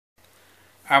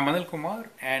I'm Anil Kumar,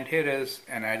 and here is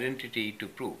an identity to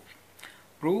prove.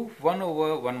 Prove 1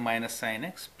 over 1 minus sin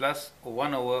x plus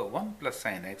 1 over 1 plus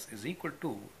sin x is equal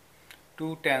to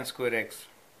 2 tan square x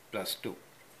plus 2.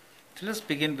 So let's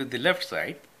begin with the left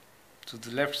side. So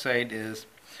the left side is,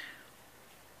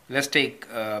 let's take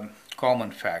a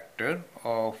common factor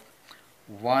of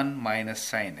 1 minus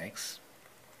sin x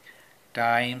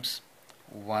times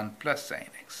 1 plus sin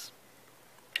x.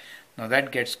 Now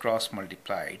that gets cross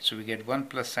multiplied, so we get 1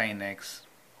 plus sin x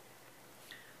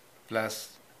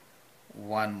plus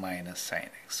 1 minus sin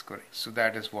x, correct? So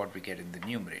that is what we get in the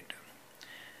numerator.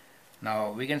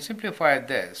 Now we can simplify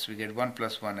this. We get 1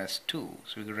 plus 1 as 2,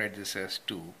 so we can write this as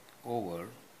 2 over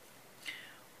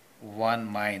 1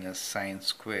 minus sine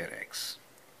square x.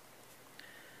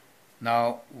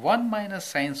 Now 1 minus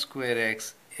sine square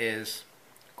x is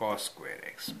cos square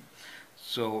x.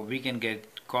 So we can get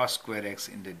cos square x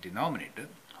in the denominator.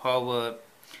 However,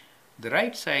 the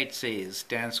right side says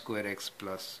tan square x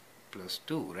plus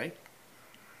 2, right?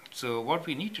 So what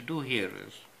we need to do here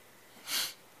is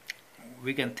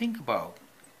we can think about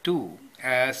 2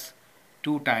 as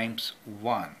 2 times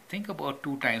 1. Think about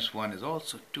 2 times 1 is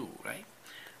also 2, right?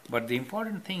 But the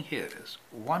important thing here is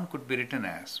 1 could be written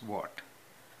as what?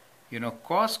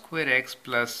 Cos square x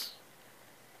plus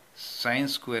sine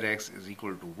square x is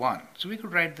equal to 1. So we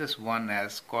could write this 1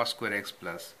 as cos square x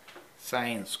plus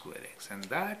sine square x. And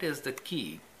that is the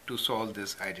key to solve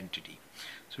this identity.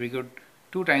 So we could,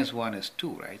 2 times 1 is 2,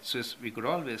 right? So we could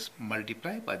always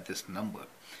multiply by this number.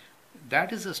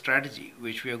 That is a strategy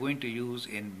which we are going to use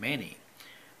in many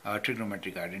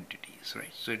trigonometric identities,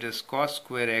 right? So it is cos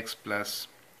square x plus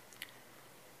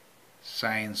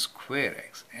sine square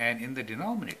x. And in the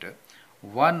denominator,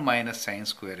 1 minus sine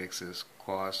square x is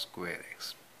cos square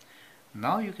x.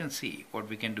 Now you can see what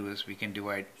we can do is we can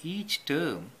divide each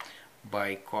term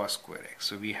by cos square x.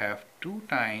 So we have 2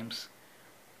 times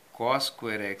cos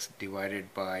square x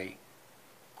divided by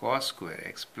cos square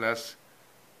x plus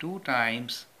 2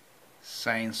 times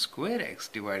sine square x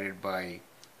divided by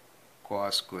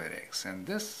cos square x. And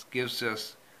this gives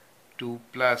us 2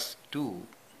 plus 2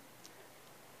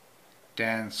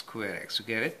 tan square x. You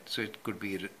get it? So it could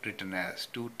be written as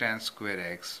 2 tan square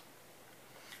x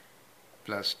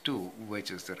plus 2,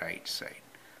 which is the right side.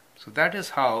 So that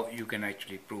is how you can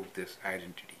actually prove this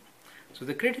identity. So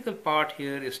the critical part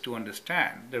here is to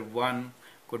understand that 1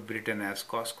 could be written as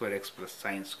cos square x plus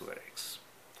sine square x.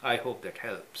 I hope that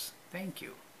helps. Thank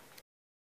you.